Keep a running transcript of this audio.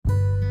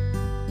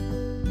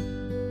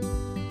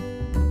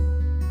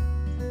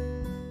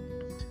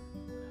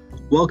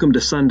Welcome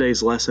to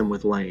Sunday's Lesson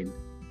with Lane.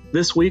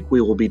 This week we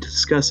will be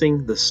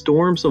discussing the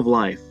storms of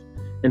life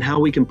and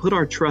how we can put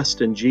our trust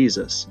in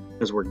Jesus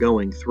as we're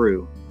going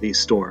through these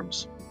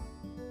storms.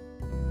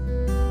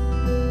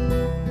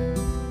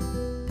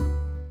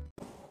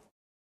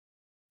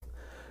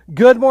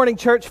 Good morning,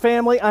 church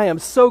family. I am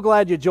so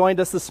glad you joined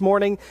us this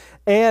morning,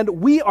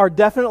 and we are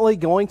definitely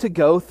going to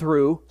go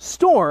through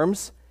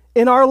storms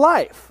in our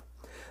life.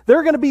 There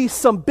are going to be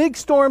some big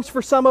storms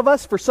for some of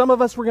us. For some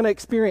of us, we're going to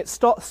experience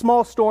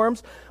small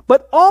storms,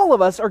 but all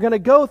of us are going to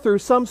go through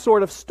some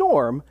sort of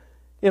storm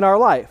in our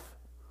life.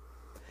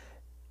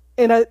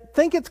 And I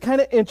think it's kind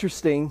of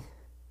interesting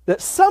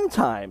that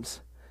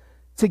sometimes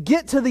to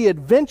get to the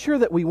adventure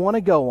that we want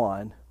to go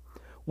on,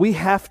 we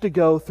have to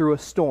go through a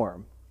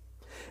storm.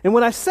 And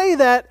when I say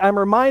that, I'm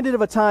reminded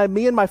of a time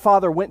me and my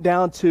father went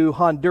down to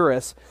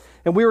Honduras,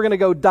 and we were going to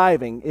go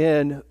diving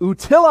in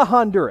Utila,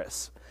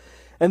 Honduras.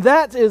 And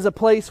that is a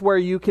place where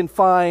you can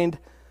find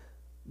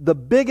the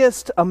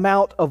biggest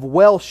amount of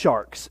whale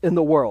sharks in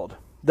the world.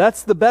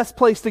 That's the best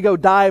place to go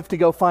dive, to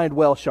go find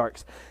whale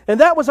sharks. And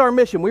that was our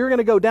mission. We were going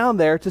to go down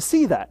there to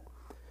see that.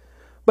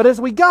 But as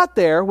we got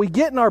there, we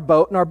get in our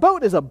boat, and our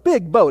boat is a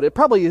big boat. It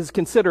probably is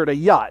considered a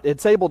yacht.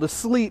 It's able to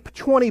sleep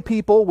 20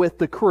 people with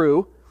the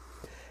crew.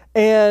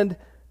 And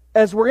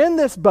as we're in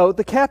this boat,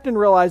 the captain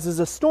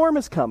realizes a storm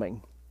is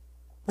coming,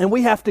 and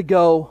we have to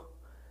go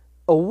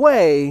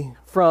away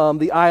from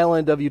the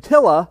island of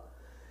Utila,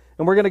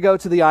 and we're going to go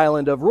to the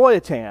island of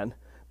Roatan,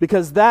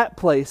 because that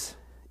place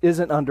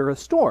isn't under a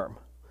storm.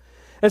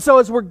 And so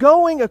as we're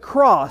going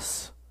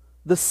across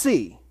the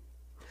sea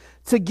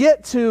to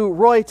get to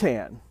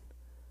Roatan,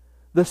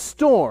 the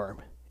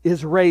storm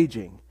is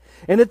raging.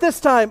 And at this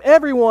time,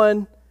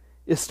 everyone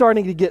is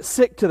starting to get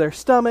sick to their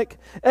stomach.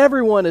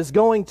 Everyone is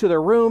going to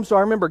their room. So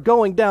I remember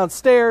going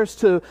downstairs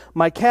to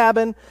my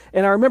cabin,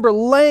 and I remember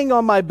laying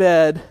on my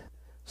bed,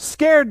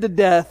 scared to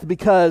death,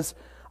 because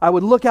I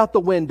would look out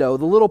the window,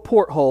 the little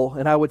porthole,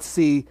 and I would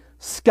see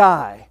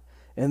sky,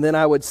 and then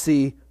I would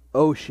see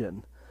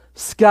ocean.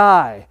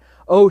 Sky,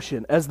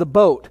 ocean, as the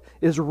boat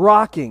is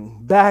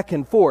rocking back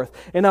and forth.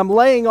 And I'm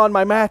laying on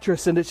my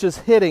mattress, and it's just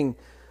hitting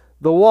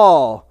the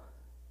wall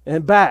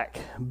and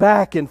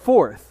back and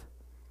forth.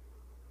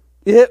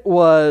 It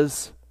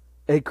was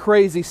a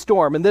crazy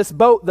storm. And this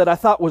boat that I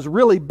thought was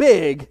really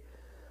big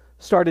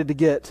started to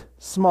get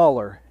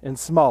smaller and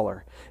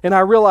smaller. And I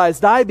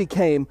realized I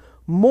became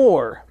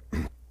more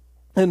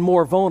and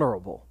more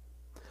vulnerable.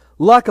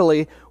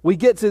 Luckily, we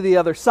get to the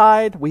other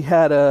side. We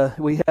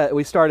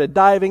started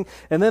diving,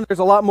 and then there's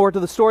a lot more to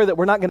the story that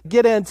we're not going to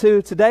get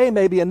into today,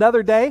 maybe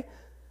another day.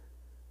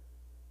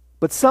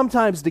 But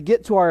sometimes to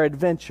get to our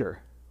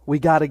adventure, we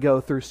got to go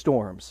through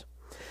storms.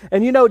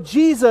 And you know,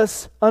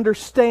 Jesus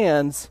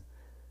understands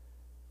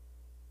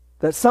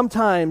that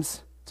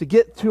sometimes to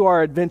get to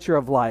our adventure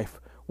of life,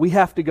 we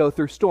have to go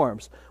through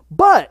storms.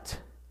 But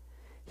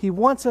He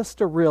wants us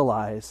to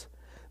realize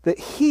that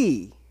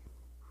He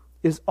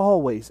is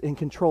always in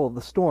control of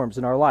the storms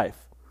in our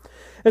life.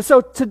 And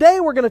so today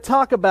we're going to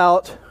talk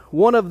about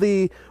one of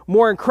the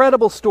more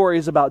incredible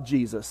stories about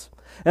Jesus.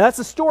 And that's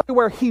a story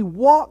where He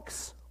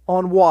walks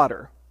on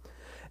water.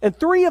 And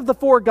 3 of the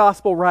 4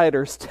 gospel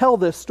writers tell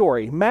this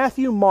story.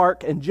 Matthew,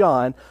 Mark, and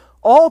John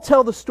all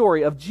tell the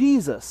story of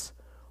Jesus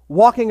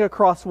walking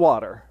across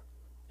water.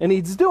 And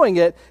He's doing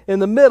it in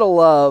the middle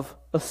of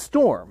a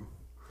storm.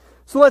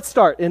 So let's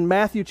start in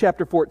Matthew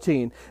chapter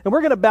 14. And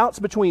we're going to bounce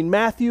between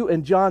Matthew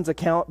and John's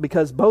account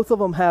because both of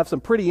them have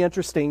some pretty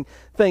interesting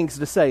things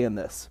to say in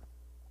this.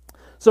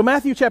 So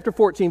Matthew chapter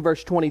 14,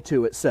 verse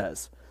 22, it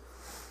says,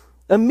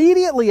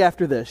 "Immediately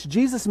after this,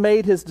 Jesus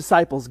made His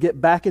disciples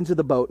get back into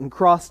the boat and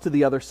cross to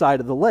the other side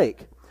of the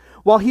lake,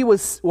 while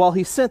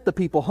He sent the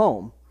people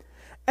home.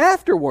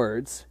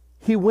 Afterwards,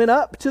 He went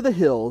up to the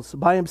hills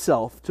by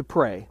Himself to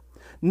pray.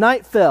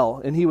 Night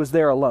fell, and He was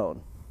there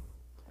alone."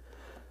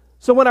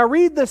 So when I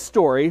read this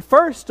story,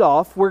 first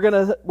off, we're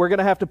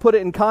gonna have to put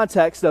it in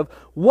context of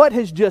what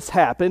has just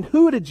happened.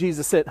 Who did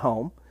Jesus send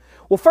home?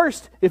 Well,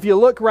 first, if you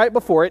look right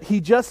before it,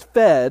 He just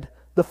fed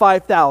the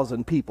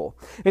 5,000 people.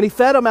 And He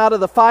fed them out of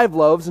the 5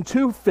 loaves and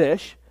 2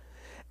 fish.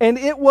 And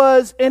it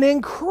was an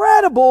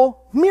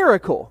incredible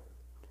miracle.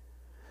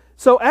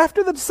 So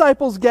after the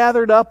disciples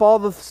gathered up all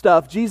the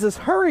stuff, Jesus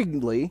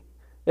hurriedly,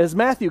 as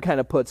Matthew kind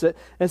of puts it,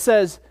 and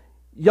says,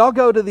 "Y'all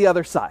go to the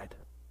other side.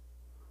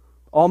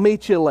 I'll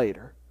meet you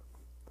later."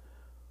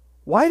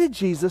 Why did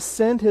Jesus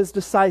send His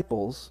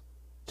disciples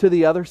to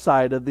the other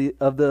side of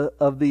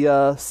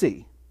the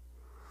sea?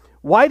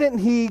 Why didn't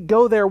He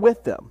go there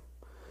with them?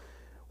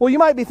 Well, you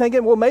might be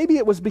thinking, well, maybe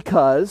it was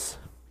because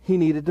He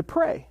needed to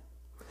pray.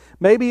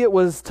 Maybe it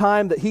was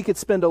time that He could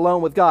spend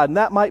alone with God, and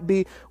that might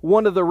be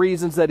one of the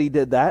reasons that He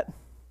did that.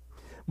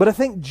 But I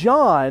think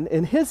John,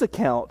 in his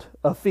account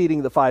of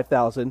feeding the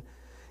 5,000,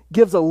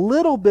 gives a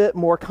little bit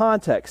more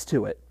context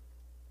to it.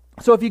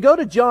 So if you go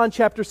to John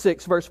chapter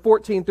 6, verse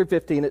 14 through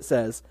 15, it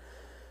says,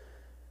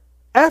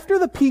 "After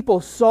the people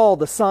saw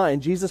the sign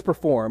Jesus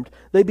performed,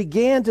 they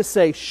began to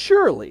say,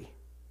 'Surely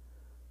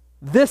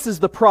this is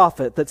the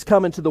prophet that's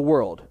come into the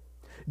world.'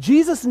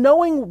 Jesus,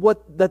 knowing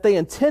that they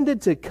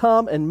intended to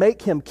come and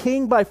make him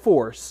king by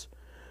force,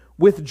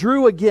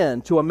 withdrew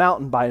again to a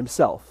mountain by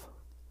himself.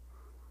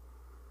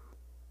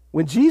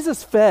 When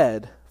Jesus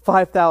fed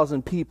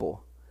 5,000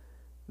 people,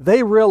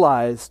 they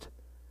realized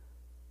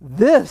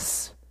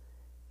this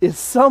is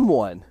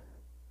someone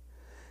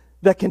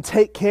that can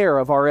take care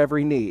of our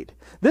every need.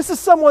 This is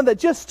someone that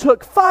just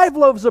took 5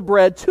 loaves of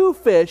bread, 2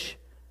 fish,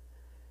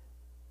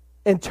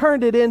 and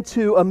turned it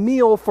into a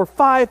meal for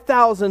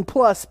 5,000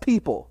 plus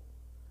people.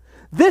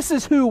 This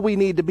is who we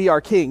need to be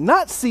our king.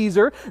 Not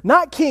Caesar,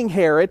 not King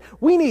Herod.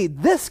 We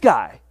need this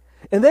guy.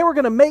 And they were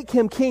going to make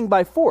him king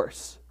by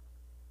force.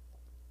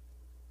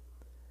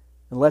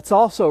 And let's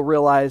also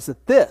realize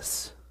that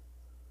this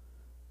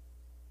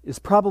is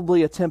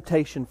probably a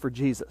temptation for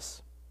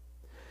Jesus.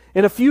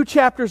 In a few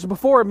chapters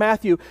before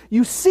Matthew,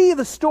 you see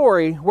the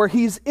story where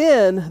he's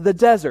in the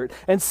desert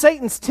and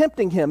Satan's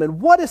tempting him. And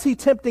what is he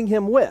tempting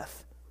him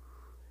with?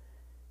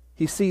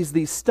 He sees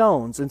these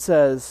stones and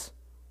says,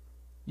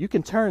 you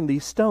can turn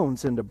these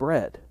stones into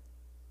bread.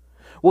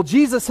 Well,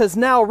 Jesus has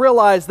now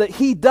realized that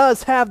he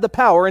does have the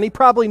power, and he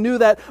probably knew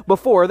that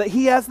before, that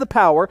he has the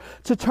power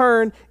to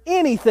turn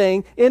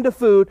anything into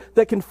food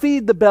that can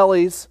feed the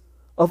bellies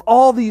of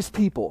all these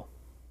people.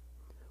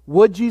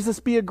 Would Jesus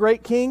be a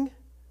great king?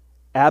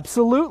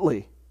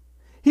 Absolutely.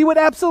 He would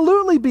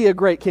absolutely be a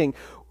great king.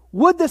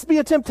 Would this be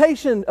a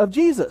temptation of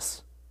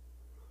Jesus?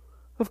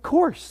 Of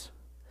course.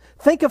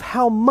 Think of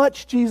how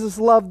much Jesus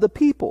loved the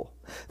people.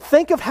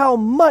 Think of how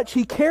much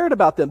he cared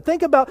about them.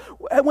 Think about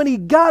when he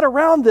got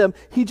around them,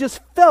 he just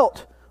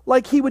felt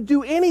like he would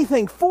do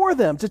anything for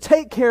them to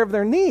take care of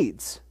their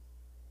needs.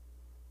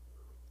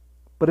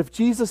 But if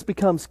Jesus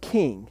becomes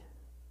king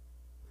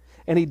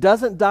and he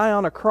doesn't die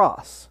on a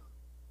cross,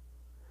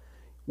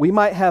 we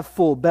might have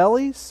full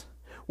bellies,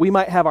 we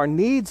might have our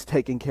needs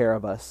taken care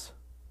of us,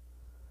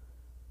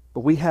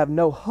 but we have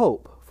no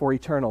hope for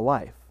eternal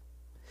life.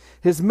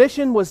 His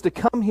mission was to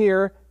come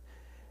here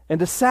and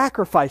to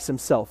sacrifice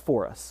himself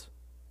for us.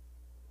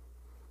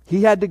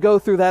 He had to go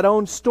through that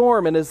own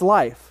storm in his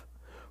life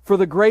for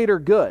the greater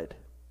good.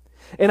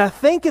 And I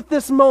think at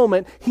this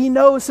moment, he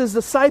knows his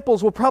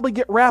disciples will probably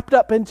get wrapped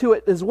up into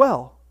it as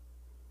well.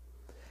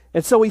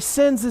 And so he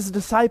sends his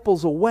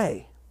disciples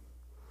away,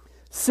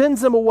 sends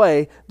them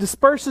away,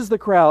 disperses the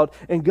crowd,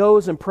 and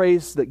goes and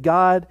prays that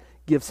God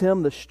gives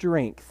him the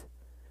strength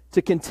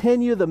to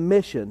continue the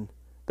mission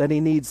that he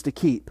needs to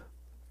keep.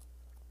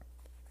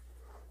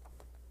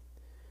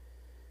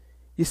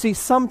 You see,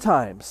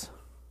 sometimes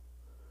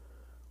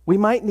we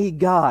might need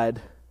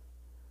God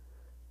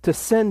to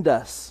send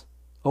us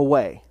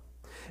away.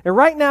 And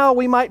right now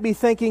we might be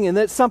thinking, and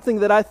that's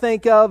something that I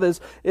think of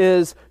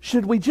is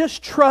should we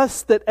just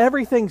trust that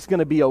everything's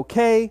going to be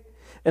okay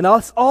and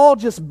us all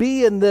just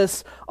be in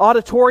this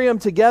auditorium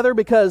together,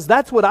 because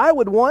that's what I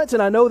would want,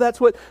 and I know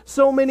that's what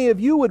so many of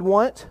you would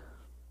want.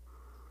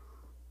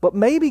 But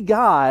maybe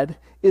God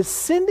is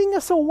sending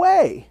us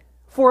away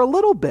for a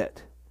little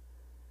bit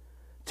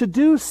to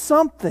do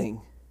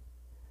something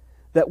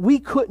that we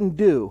couldn't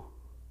do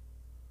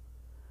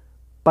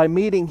by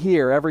meeting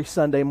here every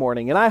Sunday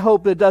morning. And I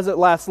hope it doesn't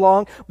last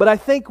long, but I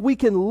think we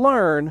can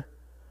learn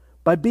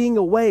by being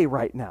away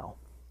right now.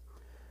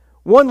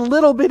 One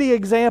little bitty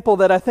example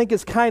that I think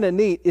is kind of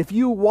neat, if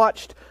you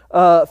watched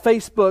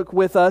Facebook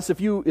with us, if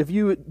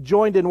you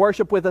joined in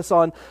worship with us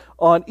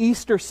on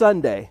Easter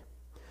Sunday,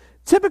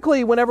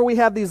 typically, whenever we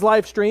have these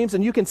live streams,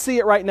 and you can see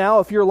it right now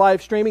if you're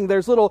live streaming,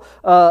 there's little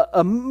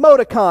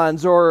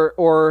emoticons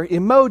or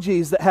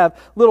emojis that have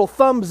little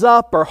thumbs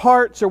up or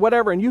hearts or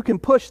whatever, and you can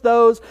push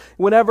those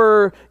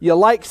whenever you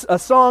like a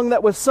song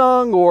that was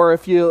sung, or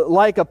if you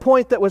like a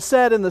point that was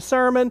said in the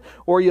sermon,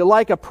 or you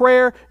like a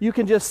prayer, you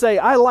can just say,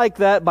 I like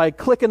that, by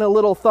clicking a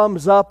little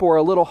thumbs up or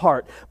a little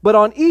heart. But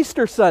on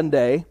Easter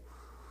Sunday,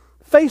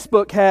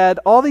 Facebook had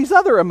all these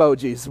other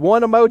emojis.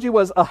 One emoji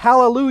was a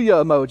hallelujah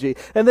emoji,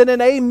 and then an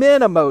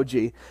amen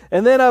emoji,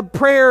 and then a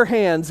prayer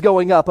hands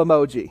going up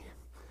emoji.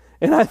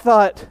 And I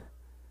thought,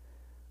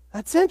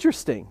 that's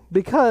interesting,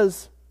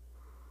 because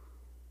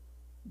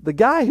the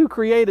guy who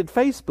created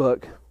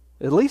Facebook,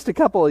 at least a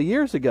couple of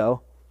years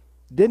ago,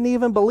 didn't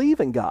even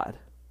believe in God.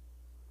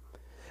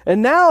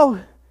 And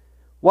now,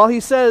 while he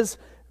says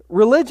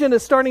religion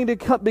is starting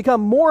to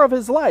become more of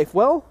his life,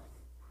 well,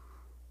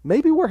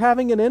 maybe we're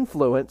having an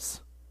influence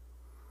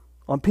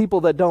on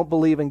people that don't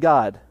believe in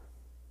God.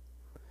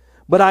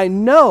 But I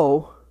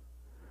know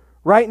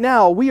right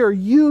now we are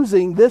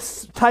using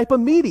this type of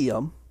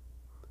medium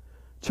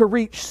to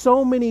reach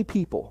so many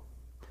people.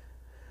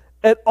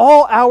 At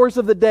all hours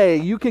of the day,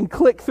 you can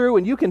click through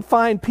and you can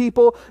find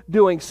people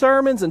doing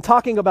sermons and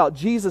talking about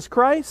Jesus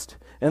Christ.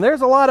 And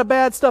there's a lot of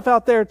bad stuff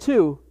out there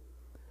too.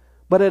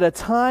 But at a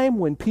time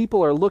when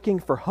people are looking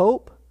for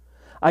hope,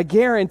 I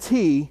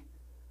guarantee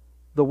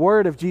the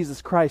word of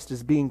Jesus Christ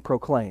is being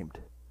proclaimed.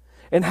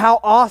 And how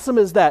awesome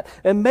is that?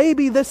 And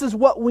maybe this is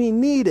what we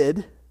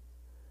needed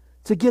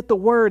to get the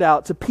word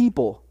out to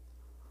people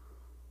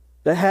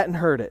that hadn't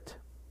heard it.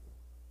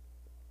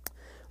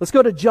 Let's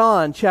go to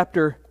John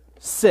chapter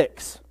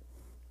 6.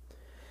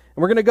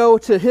 And we're going to go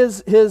to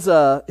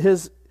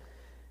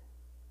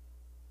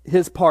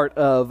his part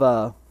of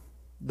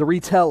the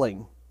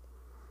retelling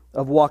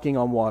of walking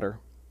on water.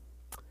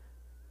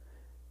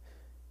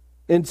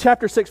 In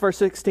chapter 6, verse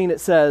 16, it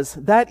says,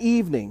 "That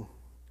evening,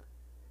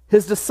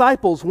 his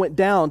disciples went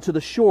down to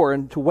the shore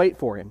and to wait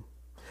for him.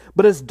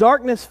 But as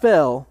darkness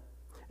fell,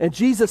 and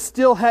Jesus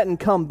still hadn't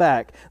come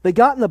back, they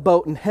got in the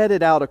boat and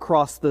headed out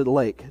across the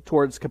lake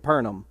towards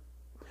Capernaum.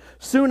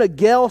 Soon a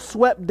gale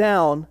swept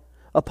down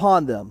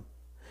upon them,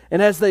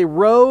 and as they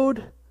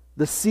rowed,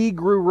 the sea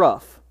grew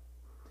rough.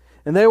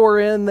 And they were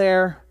in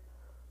there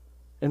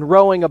and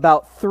rowing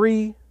about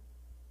 3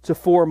 to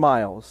 4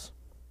 miles.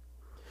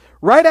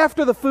 Right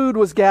after the food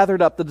was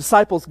gathered up, the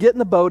disciples get in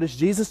the boat as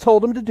Jesus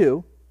told them to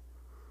do,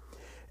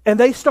 and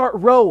they start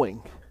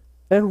rowing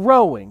and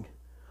rowing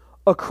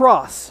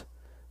across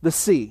the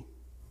sea.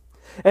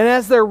 And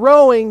as they're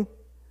rowing,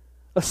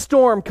 a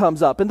storm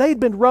comes up. And they'd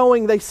been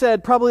rowing, they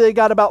said, probably they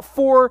got about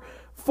 4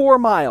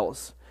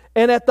 miles.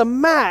 And at the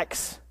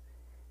max,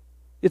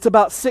 it's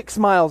about 6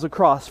 miles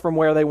across from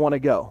where they want to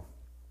go.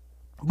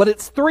 But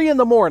it's 3 in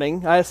the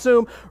morning, I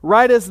assume,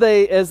 right as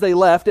they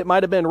left. It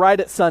might have been right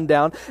at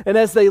sundown. And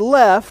as they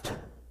left,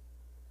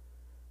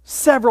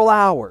 several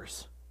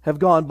hours have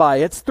gone by.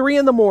 It's 3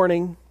 in the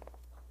morning,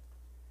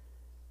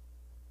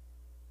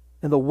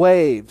 and the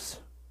waves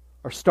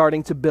are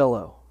starting to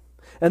billow.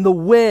 And the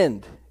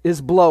wind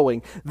is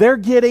blowing. They're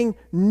getting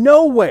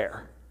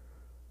nowhere.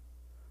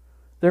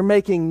 They're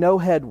making no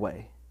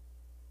headway.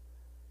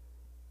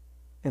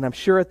 And I'm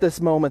sure at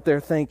this moment they're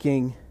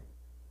thinking,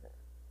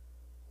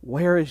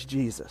 where is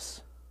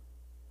Jesus?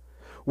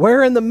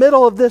 We're in the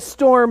middle of this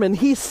storm and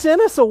He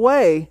sent us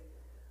away.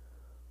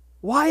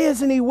 Why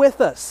isn't He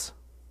with us?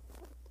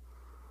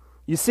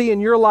 You see, in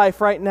your life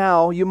right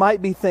now, you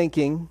might be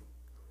thinking,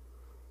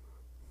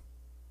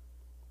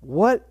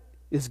 what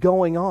is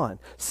going on?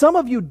 Some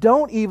of you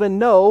don't even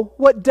know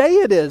what day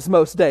it is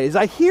most days.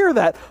 I hear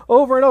that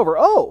over and over.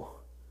 Oh,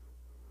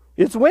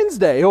 it's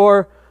Wednesday,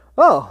 or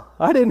oh,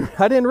 I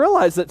didn't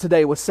realize that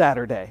today was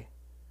Saturday.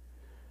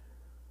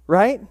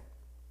 Right?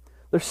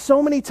 There's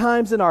so many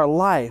times in our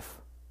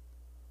life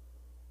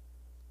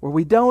where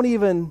we don't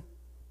even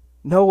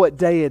know what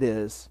day it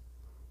is,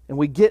 and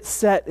we get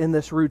set in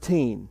this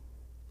routine.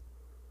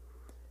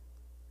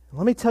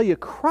 Let me tell you,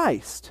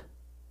 Christ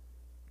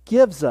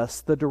gives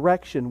us the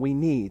direction we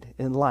need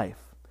in life.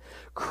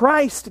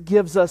 Christ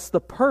gives us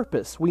the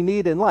purpose we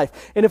need in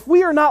life. And if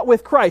we are not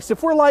with Christ,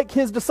 if we're like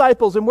His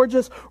disciples and we're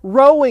just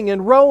rowing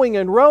and rowing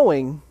and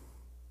rowing,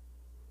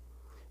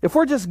 if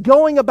we're just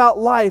going about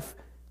life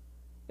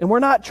and we're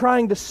not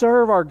trying to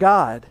serve our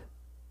God,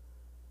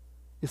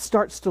 it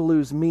starts to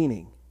lose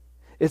meaning.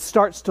 It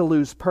starts to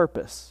lose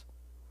purpose.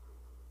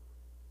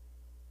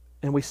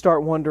 And we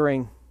start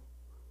wondering,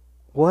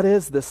 what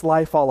is this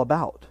life all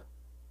about?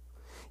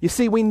 You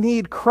see, we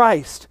need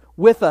Christ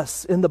with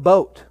us in the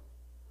boat.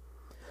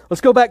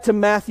 Let's go back to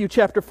Matthew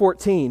chapter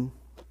 14.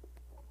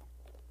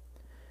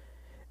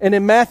 And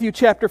in Matthew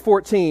chapter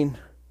 14,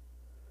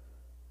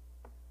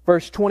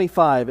 verse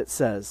 25, it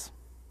says,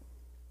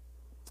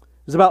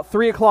 it was about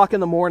 3 o'clock in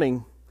the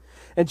morning,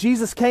 and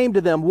Jesus came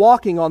to them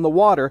walking on the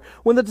water.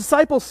 When the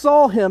disciples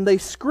saw Him, they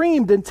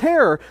screamed in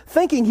terror,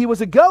 thinking He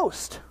was a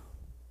ghost.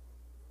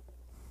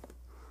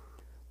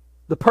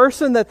 The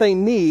person that they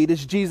need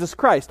is Jesus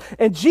Christ.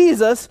 And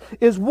Jesus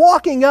is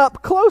walking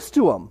up close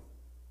to them.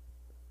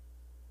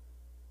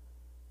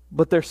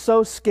 But they're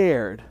so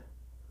scared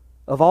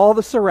of all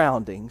the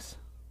surroundings,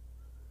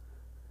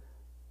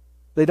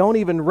 they don't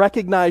even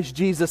recognize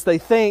Jesus. They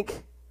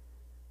think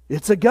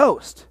it's a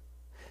ghost.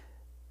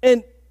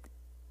 And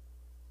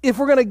if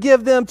we're going to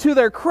give them to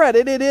their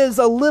credit, it is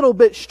a little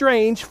bit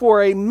strange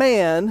for a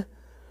man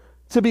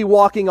to be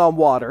walking on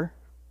water.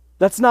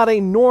 That's not a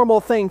normal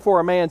thing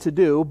for a man to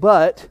do,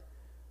 but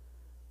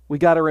we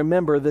got to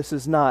remember this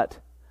is not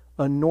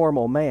a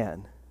normal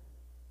man.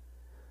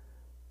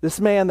 This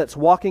man that's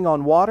walking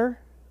on water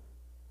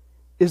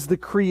is the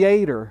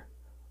creator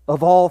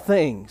of all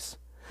things,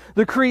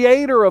 the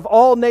creator of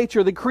all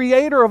nature, the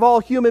creator of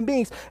all human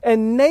beings,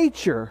 and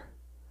nature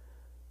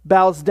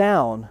bows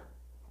down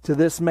to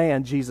this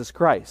man, Jesus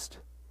Christ.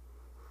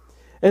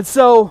 And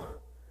so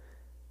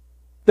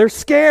they're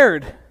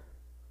scared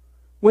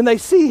when they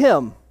see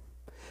Him.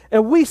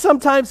 And we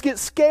sometimes get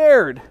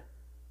scared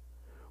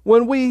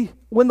when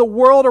the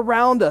world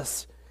around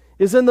us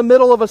is in the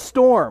middle of a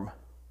storm.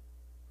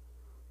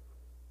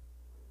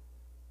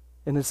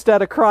 And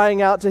instead of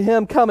crying out to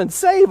Him, come and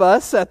save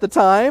us at the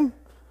time,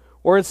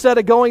 or instead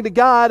of going to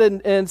God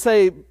and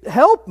say,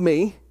 help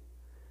me,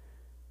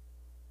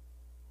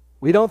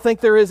 we don't think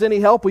there is any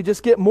help. We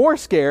just get more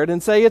scared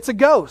and say it's a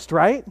ghost,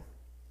 right?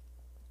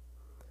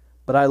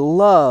 But I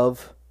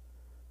love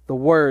the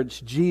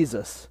words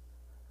Jesus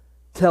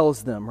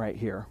tells them right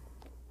here.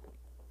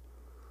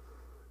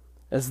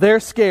 As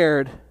they're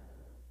scared,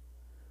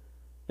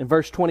 in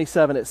verse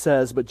 27 it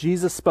says, but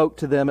Jesus spoke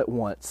to them at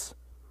once.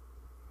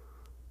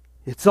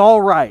 It's all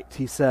right,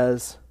 He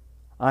says.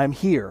 I'm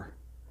here.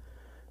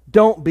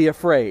 Don't be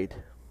afraid.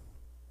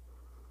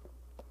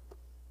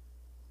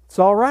 It's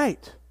all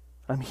right.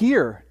 I'm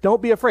here.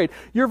 Don't be afraid.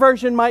 Your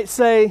version might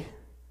say,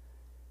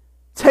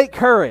 take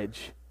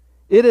courage.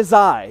 It is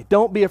I.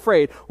 Don't be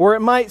afraid. Or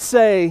it might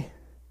say,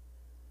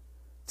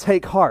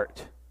 take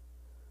heart.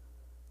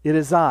 It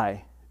is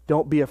I.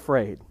 Don't be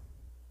afraid.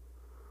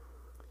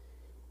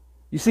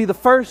 You see, the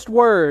first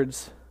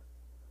words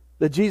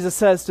that Jesus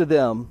says to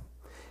them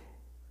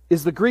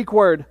is the Greek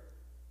word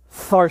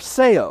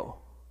tharseo.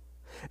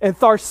 And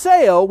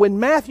tharseo, when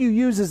Matthew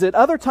uses it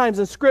other times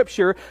in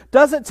Scripture,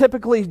 doesn't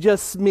typically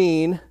just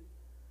mean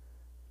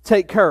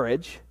take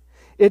courage.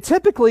 It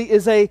typically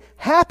is a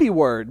happy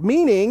word,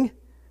 meaning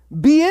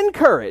be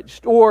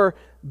encouraged or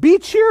be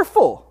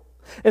cheerful.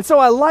 And so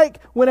I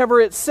like whenever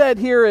it's said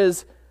here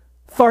as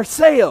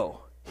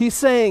tharseo, he's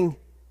saying,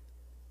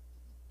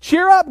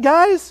 cheer up,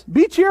 guys.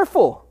 Be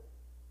cheerful.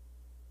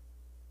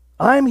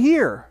 I'm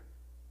here.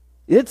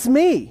 It's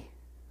me.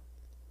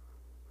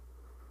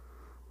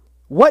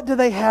 What do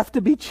they have to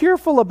be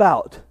cheerful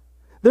about?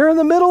 They're in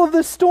the middle of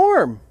this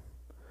storm.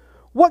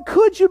 What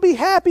could you be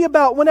happy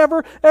about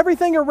whenever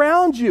everything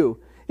around you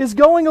is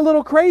going a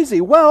little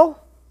crazy?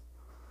 Well,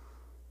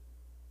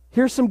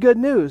 here's some good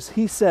news.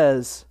 He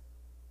says,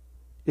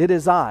 it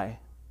is I.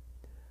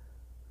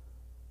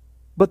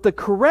 But the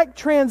correct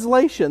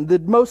translation, the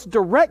most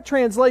direct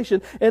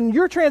translation, and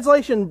your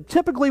translation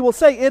typically will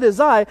say, it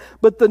is I,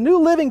 but the New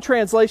Living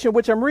Translation,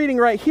 which I'm reading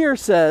right here,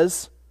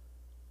 says,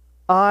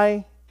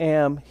 I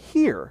am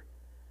here.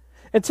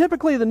 And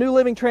typically the New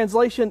Living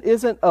Translation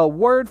isn't a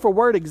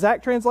word-for-word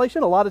exact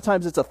translation. A lot of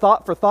times it's a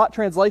thought-for-thought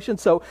translation,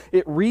 so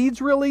it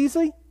reads real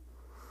easy.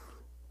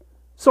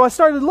 So I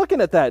started looking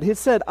at that. It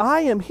said,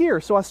 I am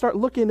here. So I start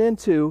looking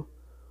into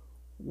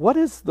what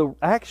is the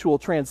actual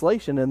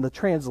translation, and the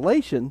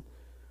translation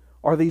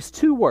are these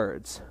two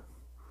words.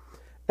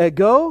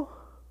 Ego,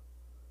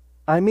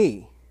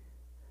 eimi.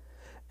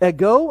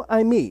 Ego,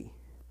 eimi.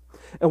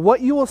 And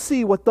what you will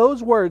see, what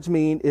those words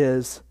mean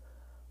is,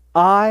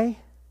 I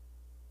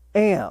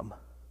am.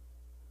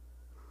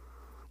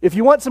 If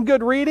you want some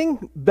good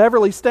reading,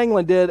 Beverly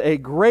Stenglin did a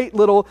great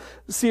little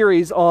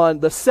series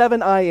on the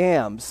 7 I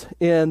ams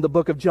in the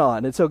book of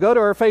John. And so go to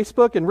our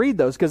Facebook and read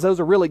those, because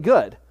those are really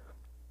good.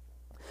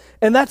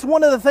 And that's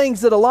one of the things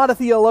that a lot of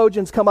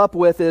theologians come up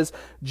with is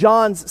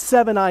John's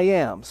 7 I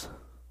ams.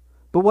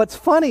 But what's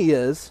funny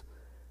is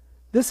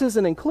this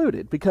isn't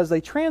included because they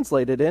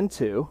translate it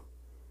into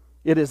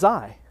it is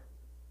I.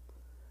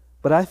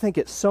 But I think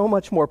it's so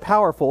much more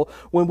powerful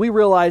when we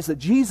realize that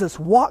Jesus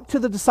walked to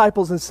the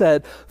disciples and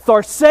said,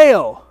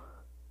 tharseo,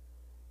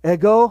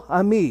 ego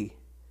eimi.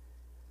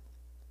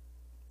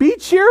 Be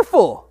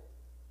cheerful.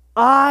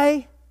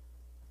 I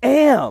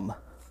am.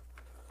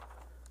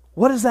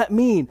 What does that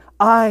mean?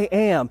 I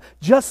am.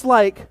 Just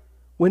like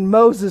when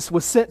Moses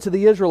was sent to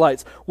the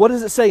Israelites. What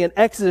does it say in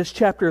Exodus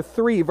chapter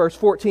 3, verse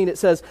 14? It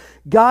says,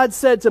 God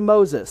said to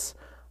Moses,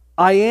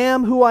 I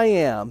am who I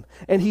am.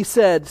 And he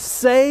said,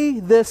 say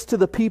this to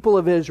the people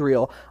of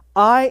Israel,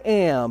 I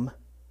am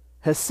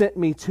has sent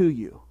me to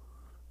you.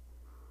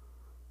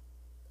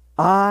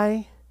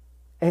 I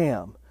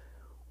am.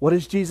 What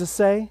does Jesus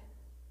say?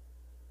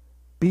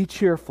 Be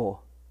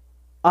cheerful.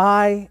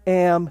 I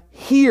am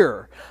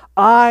here.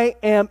 I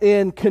am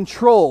in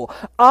control.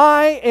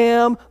 I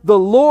am the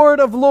Lord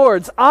of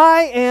Lords.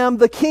 I am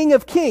the King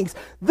of Kings.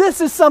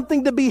 This is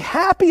something to be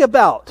happy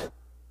about.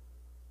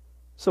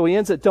 So he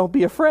ends it, don't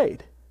be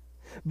afraid.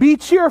 Be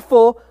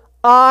cheerful.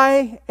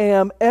 I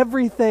am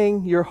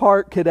everything your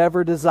heart could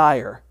ever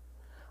desire.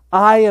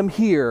 I am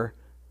here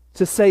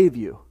to save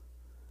you.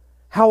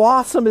 How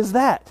awesome is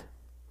that?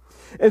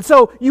 And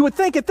so you would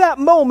think at that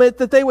moment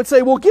that they would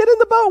say, well, get in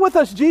the boat with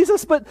us,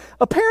 Jesus. But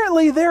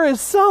apparently there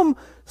is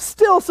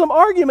still some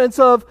arguments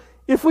of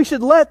if we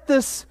should let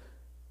this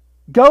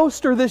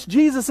ghost or this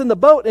Jesus in the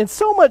boat. And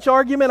so much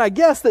argument, I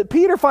guess, that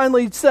Peter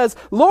finally says,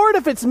 Lord,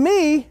 if it's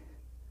me,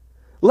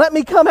 let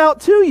me come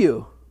out to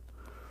you.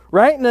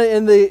 Right?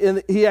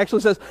 And he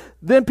actually says,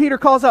 then Peter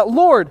calls out,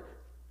 Lord,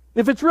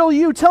 if it's really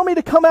you, tell me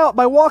to come out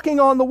by walking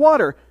on the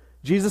water.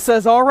 Jesus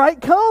says, all right,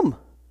 come.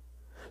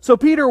 So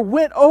Peter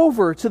went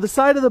over to the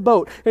side of the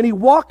boat and he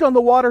walked on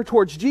the water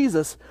towards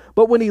Jesus.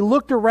 But when he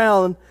looked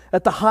around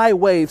at the high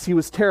waves, he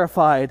was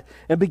terrified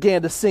and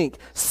began to sink.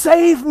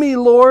 Save me,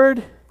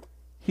 Lord,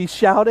 he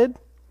shouted.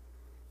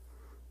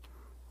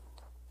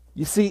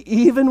 You see,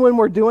 even when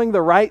we're doing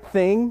the right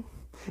thing,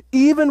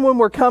 even when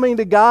we're coming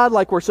to God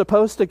like we're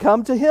supposed to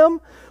come to Him,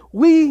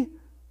 we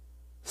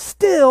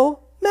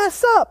still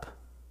mess up.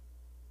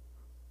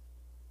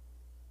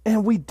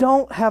 And we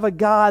don't have a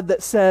God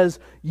that says,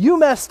 you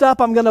messed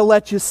up, I'm going to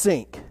let you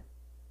sink.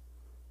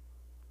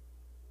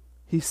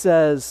 He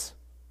says,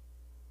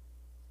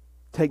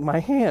 take my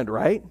hand,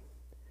 right?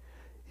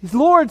 He's,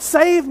 Lord,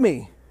 save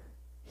me.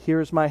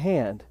 Here's my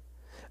hand.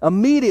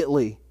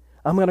 Immediately,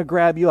 I'm going to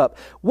grab you up.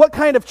 What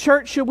kind of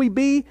church should we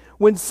be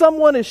when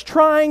someone is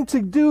trying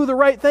to do the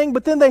right thing,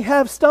 but then they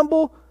have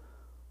stumble?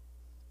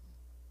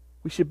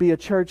 We should be a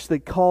church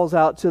that calls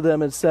out to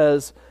them and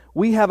says,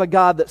 we have a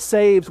God that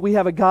saves. We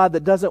have a God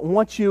that doesn't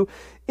want you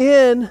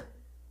in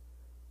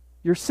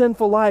your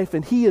sinful life,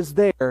 and He is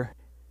there.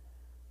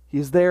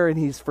 He's there and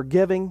He's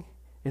forgiving,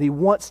 and He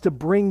wants to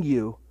bring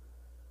you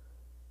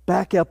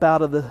back up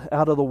out of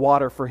the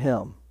water for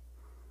Him.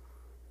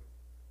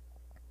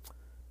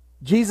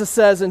 Jesus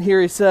says in here,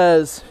 He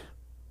says,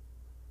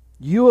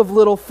 "You of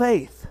little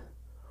faith,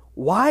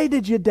 why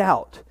did you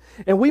doubt?"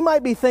 And we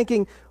might be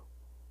thinking,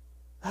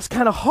 that's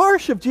kind of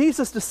harsh of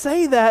Jesus to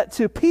say that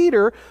to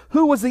Peter,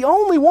 who was the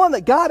only one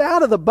that got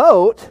out of the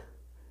boat.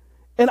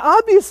 And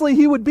obviously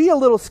he would be a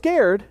little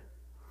scared.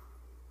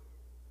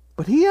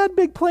 But He had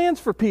big plans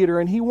for Peter,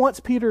 and He wants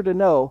Peter to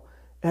know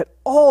at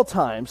all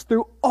times,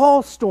 through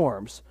all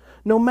storms,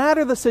 no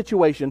matter the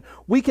situation,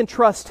 we can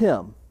trust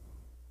Him.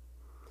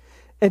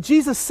 And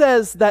Jesus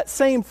says that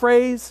same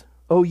phrase,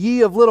 "O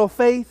ye of little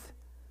faith,"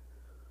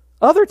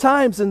 other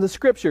times in the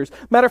Scriptures.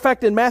 Matter of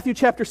fact, in Matthew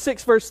chapter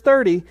 6, verse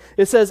 30,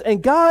 it says,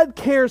 "And God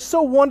cares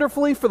so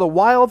wonderfully for the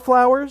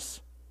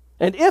wildflowers."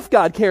 And if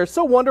God cares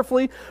so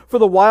wonderfully for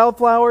the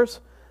wildflowers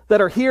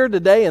that are here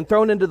today and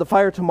thrown into the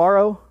fire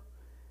tomorrow,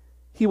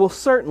 He will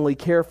certainly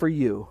care for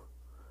you,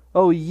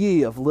 O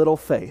ye of little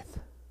faith.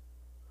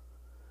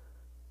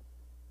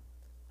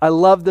 I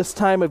love this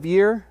time of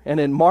year, and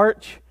in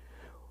March,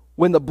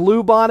 when the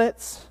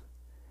bluebonnets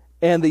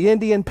and the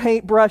Indian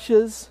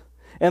paintbrushes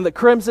and the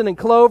crimson and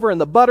clover and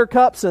the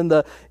buttercups and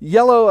the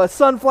yellow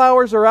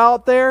sunflowers are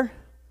out there,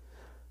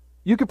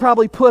 you could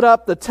probably put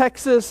up the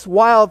Texas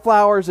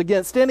wildflowers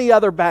against any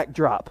other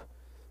backdrop,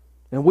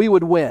 and we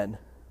would win.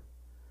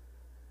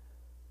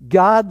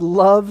 God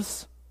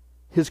loves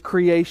His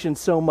creation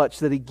so much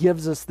that He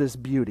gives us this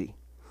beauty.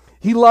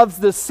 He loves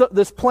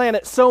this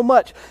planet so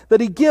much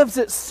that He gives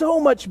it so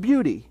much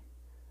beauty.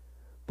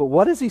 But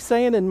what is He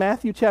saying in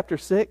Matthew chapter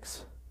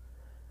 6?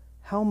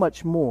 How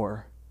much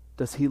more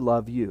does He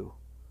love you?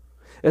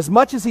 As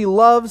much as He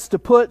loves to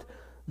put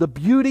the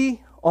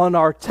beauty on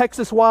our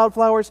Texas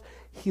wildflowers,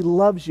 He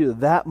loves you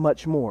that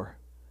much more.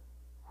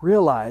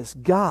 Realize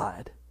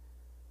God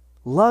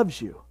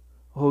loves you.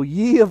 O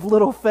ye of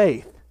little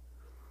faith.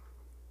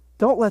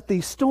 Don't let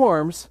these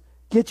storms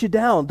get you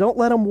down. Don't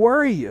let them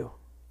worry you.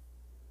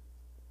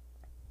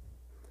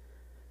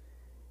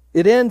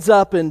 It ends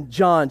up in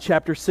John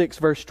chapter 6,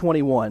 verse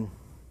 21.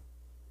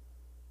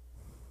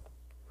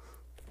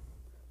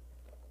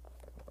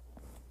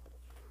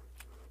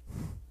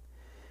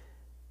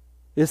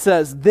 It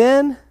says,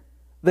 "Then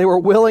they were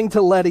willing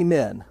to let Him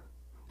in."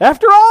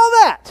 After all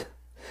that,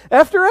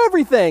 after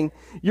everything,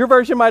 your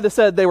version might have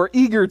said they were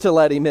eager to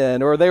let Him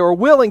in, or they were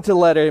willing to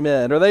let Him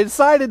in, or they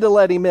decided to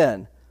let Him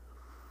in.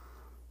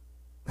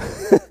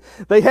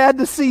 They had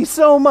to see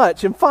so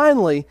much, and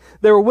finally,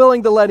 they were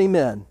willing to let Him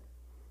in.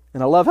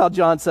 And I love how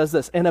John says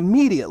this, "And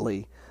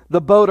immediately the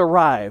boat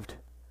arrived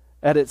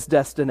at its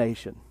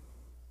destination."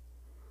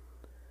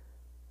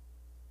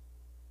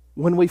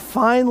 When we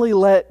finally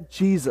let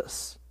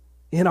Jesus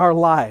in our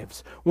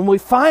lives, when we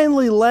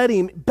finally let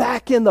Him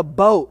back in the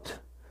boat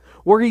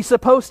where He's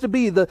supposed to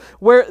be,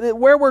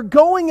 where we're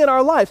going in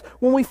our lives,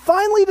 when we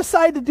finally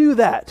decide to do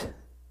that,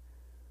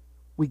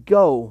 we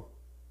go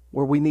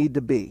where we need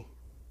to be.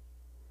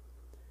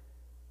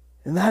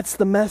 And that's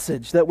the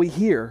message that we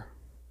hear.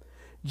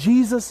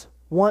 Jesus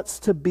wants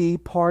to be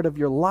part of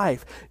your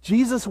life.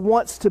 Jesus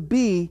wants to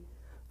be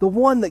the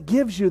one that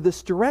gives you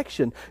this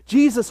direction.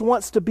 Jesus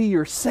wants to be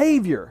your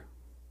Savior.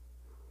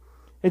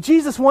 And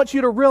Jesus wants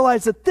you to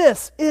realize that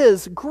this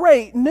is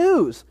great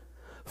news.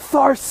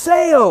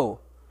 Tharseo.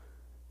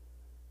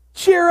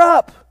 Cheer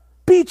up.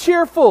 Be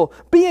cheerful.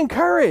 Be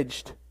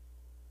encouraged.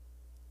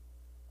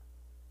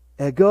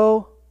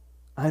 Ego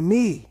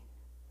eimi.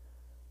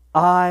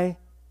 I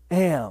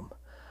am.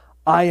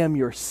 I am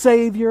your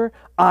Savior.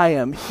 I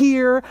am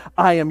here.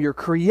 I am your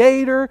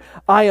Creator.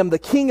 I am the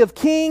King of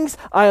Kings.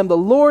 I am the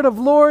Lord of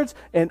Lords.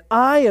 And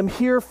I am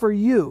here for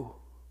you.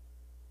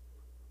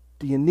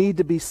 Do you need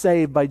to be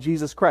saved by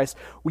Jesus Christ?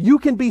 You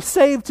can be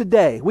saved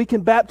today. We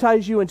can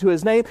baptize you into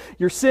His name.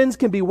 Your sins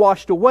can be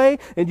washed away,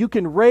 and you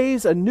can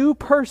raise a new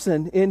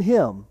person in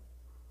Him.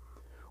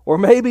 Or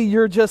maybe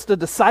you're just a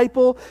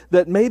disciple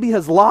that maybe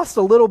has lost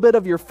a little bit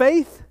of your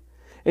faith,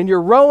 and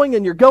you're rowing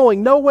and you're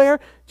going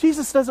nowhere.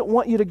 Jesus doesn't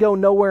want you to go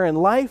nowhere in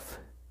life.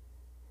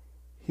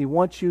 He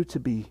wants you to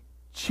be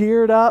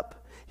cheered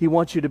up. He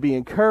wants you to be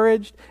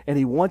encouraged, and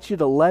He wants you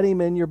to let Him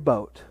in your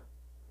boat.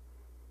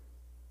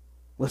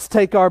 Let's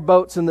take our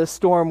boats in this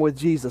storm with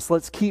Jesus.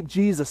 Let's keep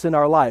Jesus in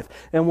our life.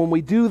 And when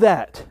we do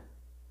that,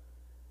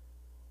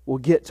 we'll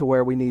get to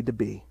where we need to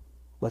be.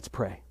 Let's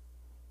pray.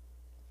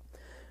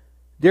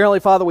 Dear Heavenly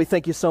Father, we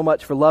thank You so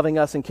much for loving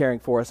us and caring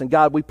for us. And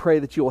God, we pray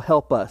that You will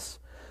help us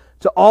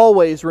to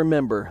always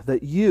remember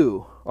that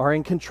You are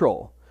in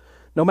control.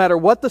 No matter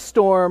what the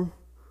storm,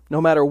 no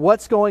matter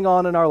what's going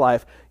on in our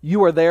life,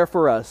 You are there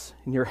for us.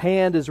 And Your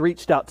hand is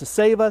reached out to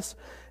save us.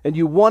 And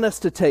You want us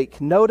to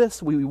take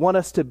notice. We want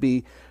us to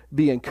be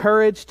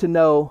encouraged to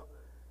know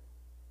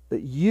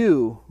that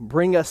You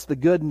bring us the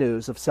good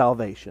news of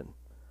salvation.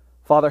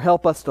 Father,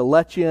 help us to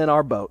let You in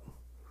our boat.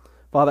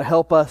 Father,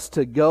 help us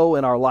to go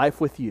in our life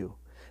with You.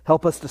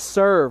 Help us to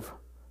serve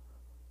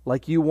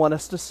like You want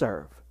us to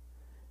serve.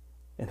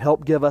 And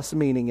help give us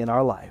meaning in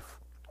our life.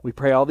 We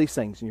pray all these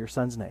things in Your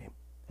Son's name.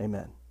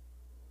 Amen.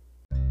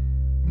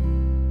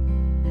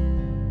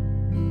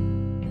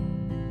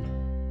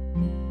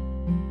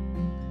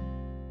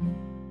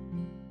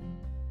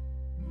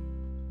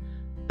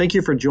 Thank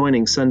you for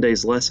joining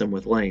Sunday's lesson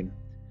with Lane.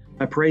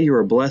 I pray you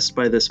are blessed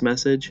by this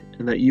message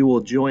and that you will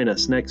join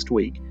us next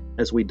week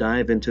as we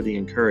dive into the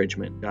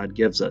encouragement God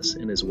gives us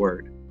in His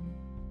Word.